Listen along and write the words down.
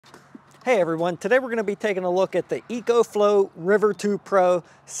Hey everyone, today we're going to be taking a look at the Ecoflow River 2 Pro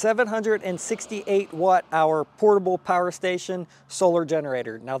 768 watt hour portable power station solar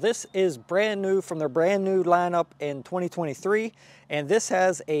generator. Now this is brand new from their brand new lineup in 2023, and this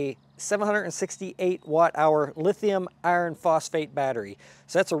has a 768 watt hour lithium iron phosphate battery.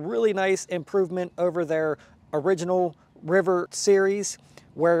 So that's a really nice improvement over their original River series,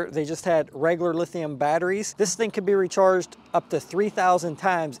 where they just had regular lithium batteries. This thing can be recharged up to 3,000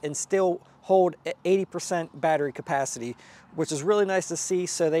 times and still hold 80% battery capacity, which is really nice to see.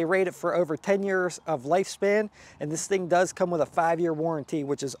 So they rate it for over 10 years of lifespan, and this thing does come with a 5-year warranty,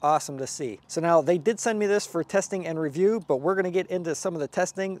 which is awesome to see. So now they did send me this for testing and review, but we're gonna get into some of the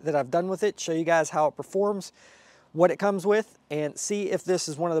testing that I've done with it, show you guys how it performs, what it comes with, and see if this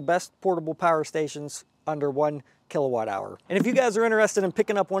is one of the best portable power stations under 1 kilowatt hour. And if you guys are interested in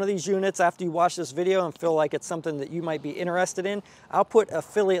picking up one of these units after you watch this video and feel like it's something that you might be interested in, I'll put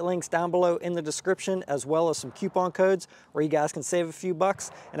affiliate links down below in the description, as well as some coupon codes where you guys can save a few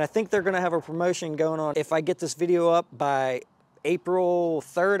bucks. And I think they're gonna have a promotion going on. If I get this video up by April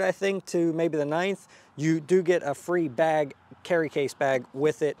 3rd, I think, to maybe the 9th, you do get a free bag, carry case bag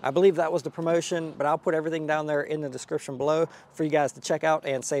with it. I believe that was the promotion, but I'll put everything down there in the description below for you guys to check out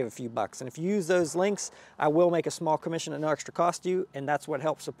and save a few bucks. And if you use those links, I will make a small commission at no extra cost to you, and that's what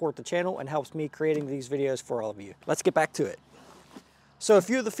helps support the channel and helps me creating these videos for all of you. Let's get back to it. So a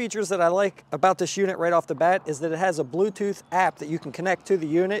few of the features that I like about this unit right off the bat is that it has a Bluetooth app that you can connect to the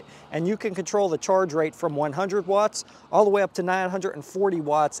unit, and you can control the charge rate from 100 watts all the way up to 940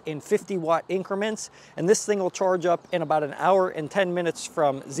 watts in 50 watt increments. And this thing will charge up in about an hour and 10 minutes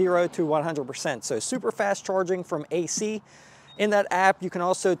from 0 to 100%. So super fast charging from AC. In that app, you can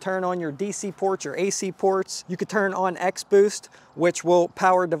also turn on your DC ports, your AC ports. You could turn on XBoost, which will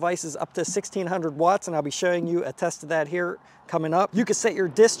power devices up to 1600 watts, and I'll be showing you a test of that here coming up. You can set your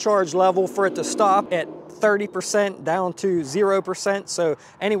discharge level for it to stop at 30% down to 0%. So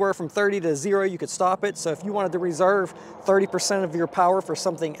anywhere from 30 to 0, you could stop it. So if you wanted to reserve 30% of your power for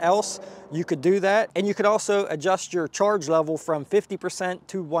something else, you could do that. And you could also adjust your charge level from 50%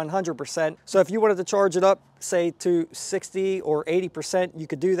 to 100%. So if you wanted to charge it up, say to 60 or 80%, you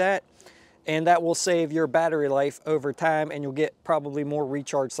could do that. And that will save your battery life over time, and you'll get probably more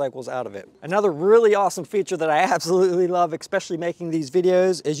recharge cycles out of it. Another really awesome feature that I absolutely love, especially making these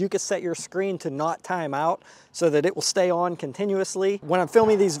videos, is you can set your screen to not time out so that it will stay on continuously. When I'm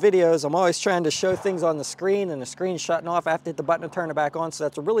filming these videos, I'm always trying to show things on the screen, and the screen's shutting off. I have to hit the button to turn it back on. So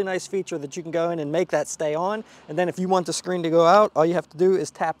that's a really nice feature that you can go in and make that stay on. And then if you want the screen to go out, all you have to do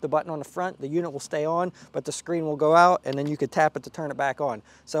is tap the button on the front. The unit will stay on, but the screen will go out, and then you could tap it to turn it back on.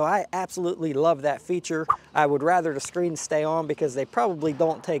 So I absolutely love that feature. I would rather the screens stay on because they probably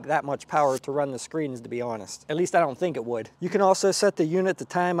don't take that much power to run the screens, to be honest. At least I don't think it would. You can also set the unit to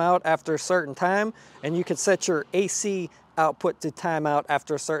time out after a certain time, and you could set your AC output to time out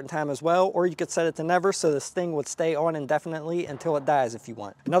after a certain time as well, or you could set it to never, so this thing would stay on indefinitely until it dies if you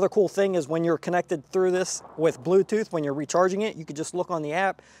want. Another cool thing is when you're connected through this with Bluetooth, when you're recharging it, you could just look on the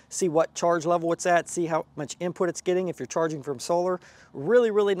app, see what charge level it's at, see how much input it's getting if you're charging from solar.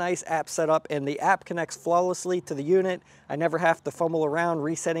 Really, really nice app setup, and the app connects flawlessly to the unit. I never have to fumble around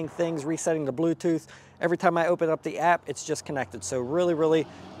resetting things, resetting the Bluetooth. Every time I open up the app, it's just connected. So really, really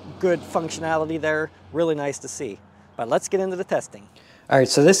good functionality there. Really nice to see. But let's get into the testing. All right,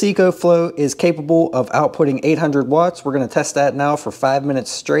 so this Ecoflow is capable of outputting 800 watts. We're gonna test that now for 5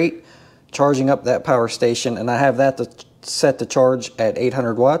 minutes straight, charging up that power station, and I have that set to charge at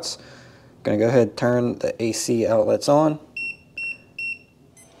 800 watts. I'm gonna go ahead and turn the AC outlets on.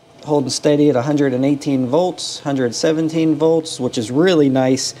 Holding steady at 118 volts, 117 volts, which is really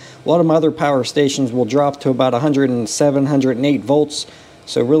nice. A lot of my other power stations will drop to about 107, 108 volts.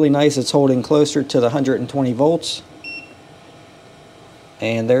 So really nice, it's holding closer to the 120 volts.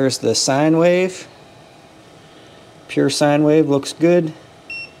 And there's the sine wave. Pure sine wave, looks good.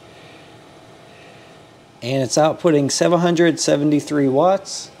 And it's outputting 773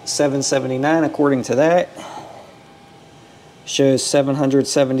 watts, 779 according to that. Shows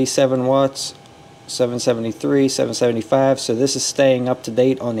 777 watts, 773, 775. So this is staying up to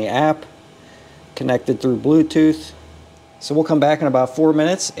date on the app, connected through Bluetooth. So we'll come back in about 4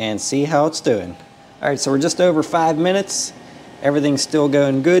 minutes and see how it's doing. All right, so we're just over 5 minutes. Everything's still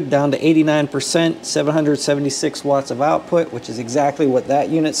going good, down to 89%, 776 watts of output, which is exactly what that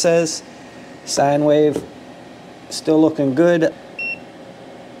unit says. Sine wave, still looking good.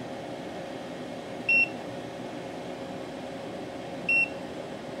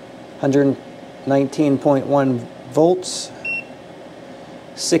 $119.1 volts,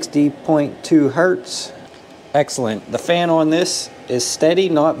 60.2 hertz. Excellent. The fan on this is steady,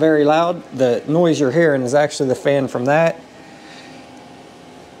 not very loud. The noise you're hearing is actually the fan from that.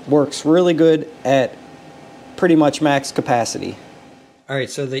 Works really good at pretty much max capacity. Alright,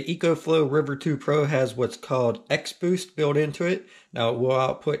 so the Ecoflow River 2 Pro has what's called XBoost built into it. Now it will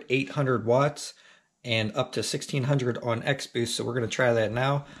output 800 watts and up to 1600 on XBoost, so we're going to try that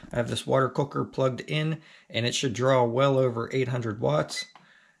now. I have this water cooker plugged in and it should draw well over 800 watts.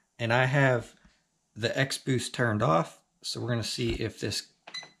 And I have the XBoost turned off, so we're going to see if this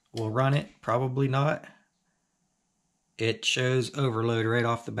will run it. Probably not. It shows overload right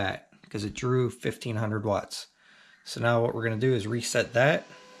off the bat because it drew 1500 watts. So now what we're going to do is reset that.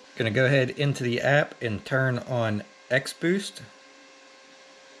 Going to go ahead into the app and turn on XBoost.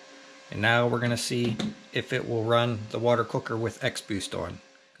 And now we're going to see if it will run the water cooker with XBoost on.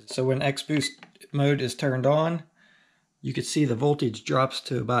 So when XBoost mode is turned on, you can see the voltage drops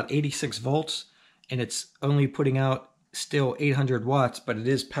to about 86 volts. And it's only putting out still 800 watts, but it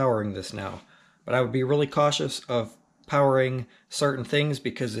is powering this now. But I would be really cautious of powering certain things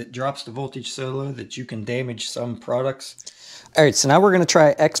because it drops the voltage so low that you can damage some products. Alright, so now we're going to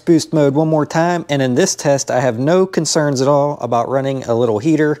try XBoost mode one more time, and in this test I have no concerns at all about running a little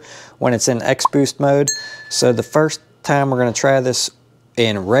heater when it's in XBoost mode. So the first time we're going to try this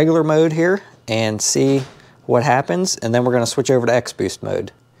in regular mode here and see what happens, and then we're going to switch over to XBoost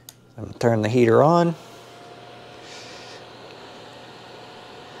mode. I'm going to turn the heater on.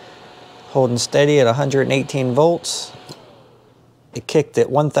 Holding steady at 118 volts. It kicked at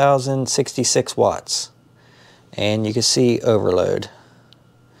 1066 watts. And you can see overload.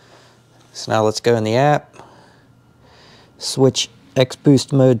 So now let's go in the app. Switch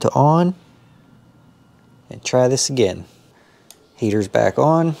XBoost mode to on. And try this again. Heater's back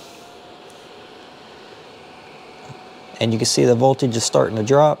on. And you can see the voltage is starting to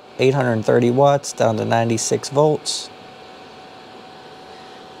drop. 830 watts down to 96 volts.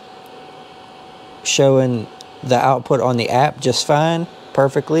 Showing the output on the app just fine,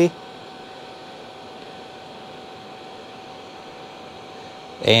 perfectly.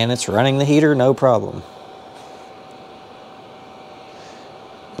 And it's running the heater no problem.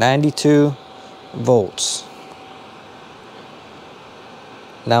 92 volts.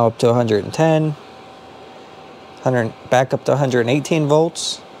 Now up to 110. Back up to 118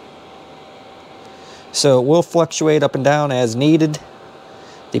 volts. So it will fluctuate up and down as needed,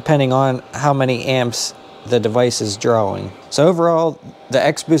 depending on how many amps the device is drawing. So overall, the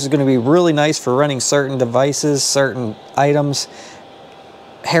XBoost is going to be really nice for running certain devices, certain items.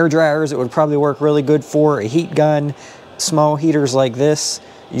 Hair dryers, it would probably work really good for. A heat gun, small heaters like this.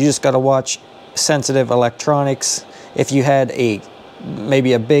 You just got to watch sensitive electronics. If you had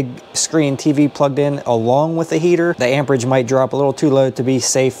maybe a big screen TV plugged in along with the heater, the amperage might drop a little too low to be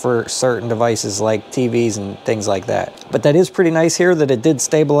safe for certain devices like TVs and things like that. But that is pretty nice here that it did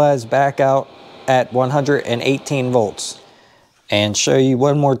stabilize back out at 118 volts. And show you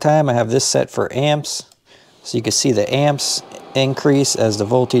one more time, I have this set for amps. So you can see the amps increase as the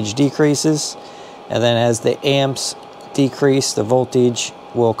voltage decreases. And then as the amps decrease, the voltage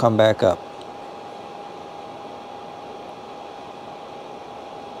will come back up.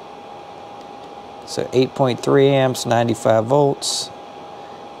 So 8.3 amps, 95 volts,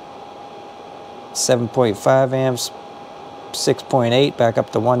 7.5 amps, 6.8, back up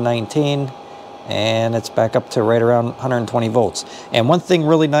to 119, and it's back up to right around 120 volts. And one thing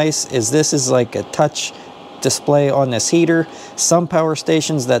really nice is this is like a touch display on this heater. Some power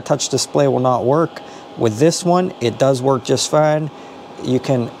stations, that touch display will not work. With this one, it does work just fine. You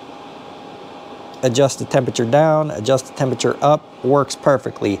can adjust the temperature down, adjust the temperature up, works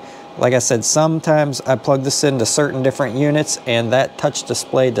perfectly. Like I said, sometimes I plug this into certain different units and that touch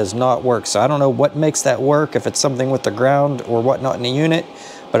display does not work. So I don't know what makes that work, if it's something with the ground or whatnot in the unit,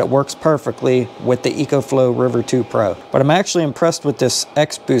 but it works perfectly with the Ecoflow River 2 Pro. But I'm actually impressed with this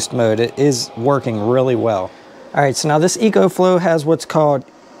XBoost mode. It is working really well. All right, so now this Ecoflow has what's called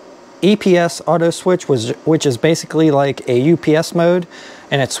EPS Auto Switch, which is basically like a UPS mode,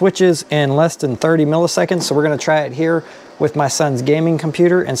 and it switches in less than 30 milliseconds. So we're gonna try it here with my son's gaming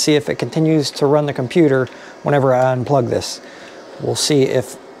computer and see if it continues to run the computer whenever I unplug this. We'll see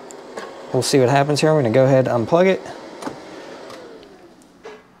what happens here. I'm gonna go ahead and unplug it.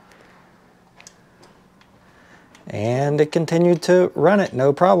 And it continued to run it,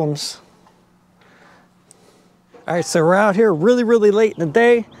 no problems. All right, so we're out here really, really late in the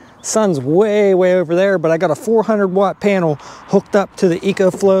day. Sun's way over there, but I got a 400 watt panel hooked up to the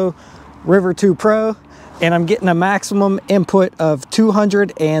Ecoflow River 2 Pro. and I'm getting a maximum input of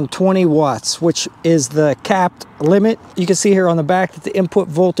 220 watts, which is the capped limit. You can see here on the back that the input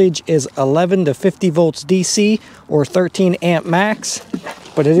voltage is 11 to 50 volts DC or 13 amp max,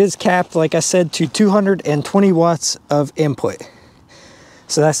 but it is capped, like I said, to 220 watts of input.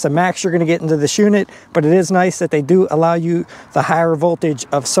 So that's the max you're going to get into this unit, but it is nice that they do allow you the higher voltage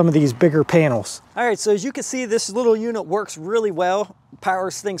of some of these bigger panels. All right, so as you can see, this little unit works really well,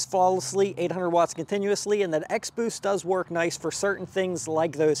 powers things flawlessly, 800 watts continuously, and that XBoost does work nice for certain things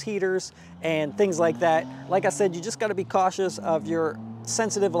like those heaters and things like that. Like I said, you just got to be cautious of your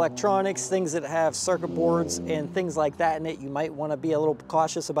sensitive electronics, things that have circuit boards and things like that in it. You might want to be a little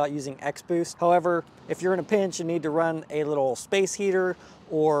cautious about using XBoost. However, if you're in a pinch and need to run a little space heater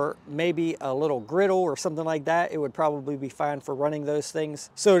or maybe a little griddle or something like that, it would probably be fine for running those things.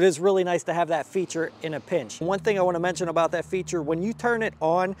 So it is really nice to have that feature in a pinch. One thing I want to mention about that feature, when you turn it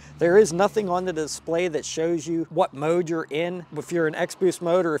on, there is nothing on the display that shows you what mode you're in. If you're in XBoost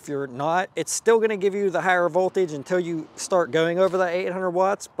mode or if you're not, it's still going to give you the higher voltage until you start going over that 800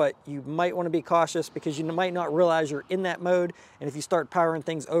 watts, but you might want to be cautious because you might not realize you're in that mode, and if you start powering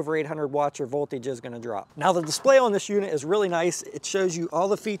things over 800 watts, your voltage is going to drop. Now the display on this unit is really nice. It shows you all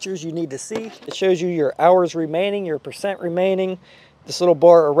the features you need to see. It shows you your hours remaining, your percent remaining. This little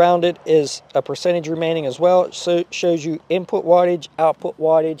bar around it is a percentage remaining as well. So it shows you input wattage, output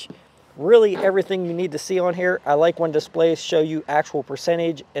wattage, really everything you need to see on here. I like when displays show you actual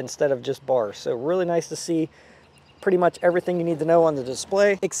percentage instead of just bars. So really nice to see pretty much everything you need to know on the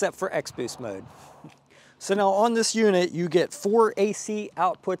display except for XBoost mode. So now on this unit, you get 4 AC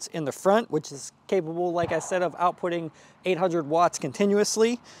outputs in the front, which is capable, like I said, of outputting 800 watts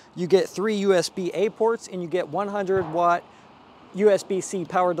continuously. You get 3 USB-A ports, and you get 100 watt USB-C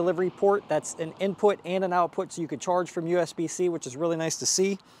power delivery port. That's an input and an output, so you could charge from USB-C, which is really nice to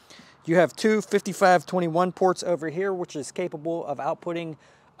see. You have 2 5521 ports over here, which is capable of outputting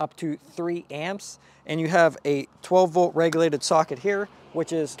up to 3 amps. And you have a 12 volt regulated socket here,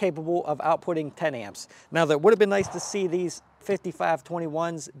 which is capable of outputting 10 amps. Now that would have been nice to see these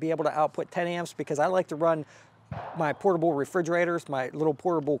 5521s be able to output 10 amps because I like to run my portable refrigerators, my little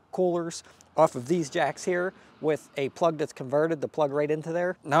portable coolers off of these jacks here with a plug that's converted to plug right into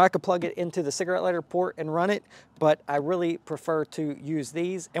there. Now I could plug it into the cigarette lighter port and run it, but I really prefer to use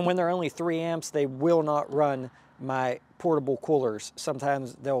these. And when they're only 3 amps, they will not run my portable coolers.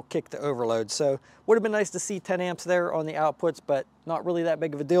 Sometimes they'll kick the overload. So would have been nice to see 10 amps there on the outputs, but not really that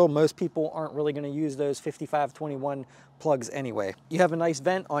big of a deal. Most people aren't really going to use those 5521 plugs anyway. You have a nice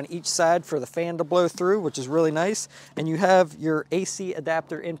vent on each side for the fan to blow through, which is really nice. And you have your AC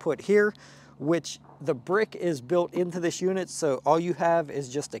adapter input here, which the brick is built into this unit, so all you have is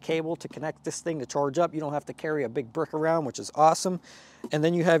just a cable to connect this thing to charge up. You don't have to carry a big brick around, which is awesome. And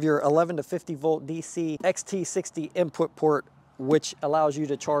then you have your 11 to 50 volt DC XT60 input port, which allows you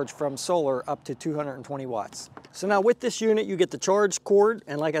to charge from solar up to 220 watts. So now with this unit, you get the charge cord,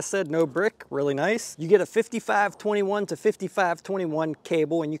 and like I said, no brick, really nice. You get a 5521 to 5521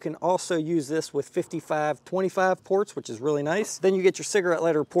 cable, and you can also use this with 5525 ports, which is really nice. Then you get your cigarette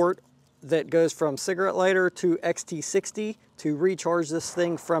lighter port that goes from cigarette lighter to XT60 to recharge this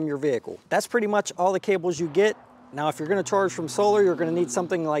thing from your vehicle. That's pretty much all the cables you get. Now, if you're going to charge from solar, you're going to need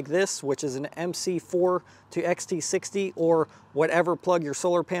something like this, which is an MC4 to XT60 or whatever plug your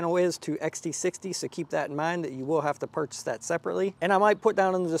solar panel is to XT60. So keep that in mind that you will have to purchase that separately. And I might put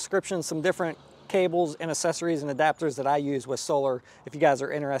down in the description some different cables and accessories and adapters that I use with solar. If you guys are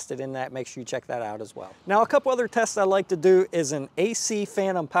interested in that, make sure you check that out as well. Now, a couple other tests I like to do is an AC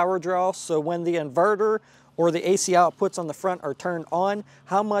phantom power draw. So when the inverter or the AC outputs on the front are turned on,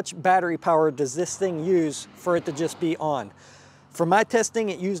 how much battery power does this thing use for it to just be on? For my testing,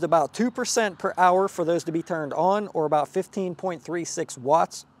 it used about 2% per hour for those to be turned on, or about 15.36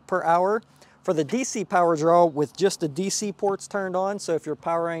 watts per hour. For the DC power draw with just the DC ports turned on, so if you're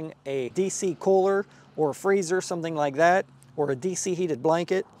powering a DC cooler or a freezer, something like that, or a DC heated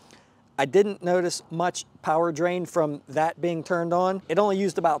blanket, I didn't notice much power drain from that being turned on. It only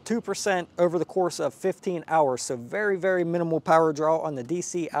used about 2% over the course of 15 hours, so very, very minimal power draw on the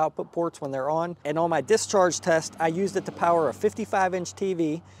DC output ports when they're on. And on my discharge test, I used it to power a 55-inch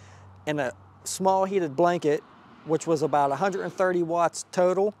TV and a small heated blanket, which was about 130 watts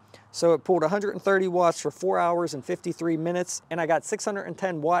total. So it pulled 130 watts for 4 hours and 53 minutes, and I got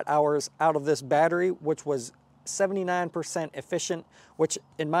 610 watt hours out of this battery, which was 79% efficient, which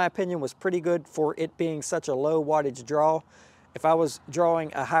in my opinion was pretty good for it being such a low wattage draw. If I was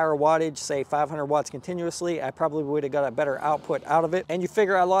drawing a higher wattage, say 500 watts continuously, I probably would have got a better output out of it. And you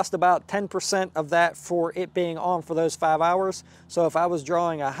figure I lost about 10% of that for it being on for those 5 hours. So if I was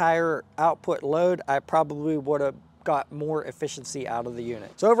drawing a higher output load, I probably would have got more efficiency out of the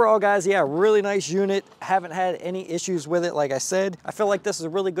unit. So overall, guys, yeah, really nice unit. Haven't had any issues with it. Like I said, I feel like this is a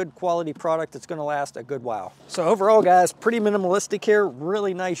really good quality product that's gonna last a good while. So overall, guys, pretty minimalistic here.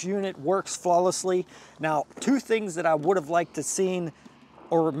 Really nice unit, works flawlessly. Now, two things that I would have liked to seen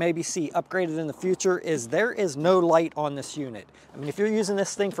or maybe see upgraded in the future is there is no light on this unit. I mean, if you're using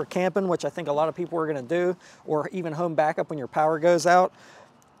this thing for camping, which I think a lot of people are gonna do, or even home backup when your power goes out,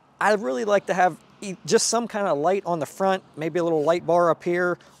 I'd really like to have just some kind of light on the front, maybe a little light bar up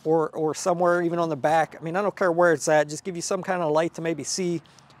here or somewhere even on the back. I mean, I don't care where it's at, just give you some kind of light to maybe see,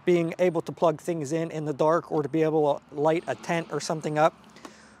 being able to plug things in the dark, or to be able to light a tent or something up.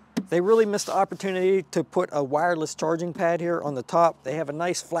 They really missed the opportunity to put a wireless charging pad here on the top. They have a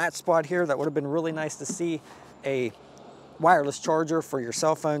nice flat spot here that would have been really nice to see a wireless charger for your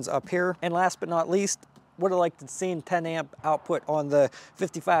cell phones up here. And last but not least, would have liked to seen 10 amp output on the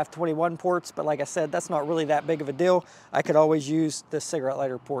 5521 ports, but like I said, that's not really that big of a deal. I could always use the cigarette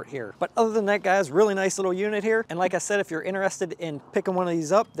lighter port here. But other than that, guys, really nice little unit here. And like I said, if you're interested in picking one of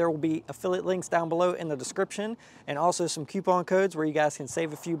these up, there will be affiliate links down below in the description, and also some coupon codes where you guys can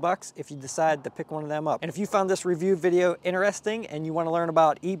save a few bucks if you decide to pick one of them up. And if you found this review video interesting and you want to learn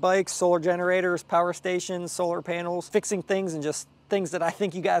about e-bikes, solar generators, power stations, solar panels, fixing things, and just things that I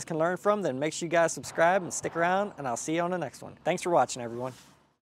think you guys can learn from, then make sure you guys subscribe and stick around, and I'll see you on the next one. Thanks for watching, everyone.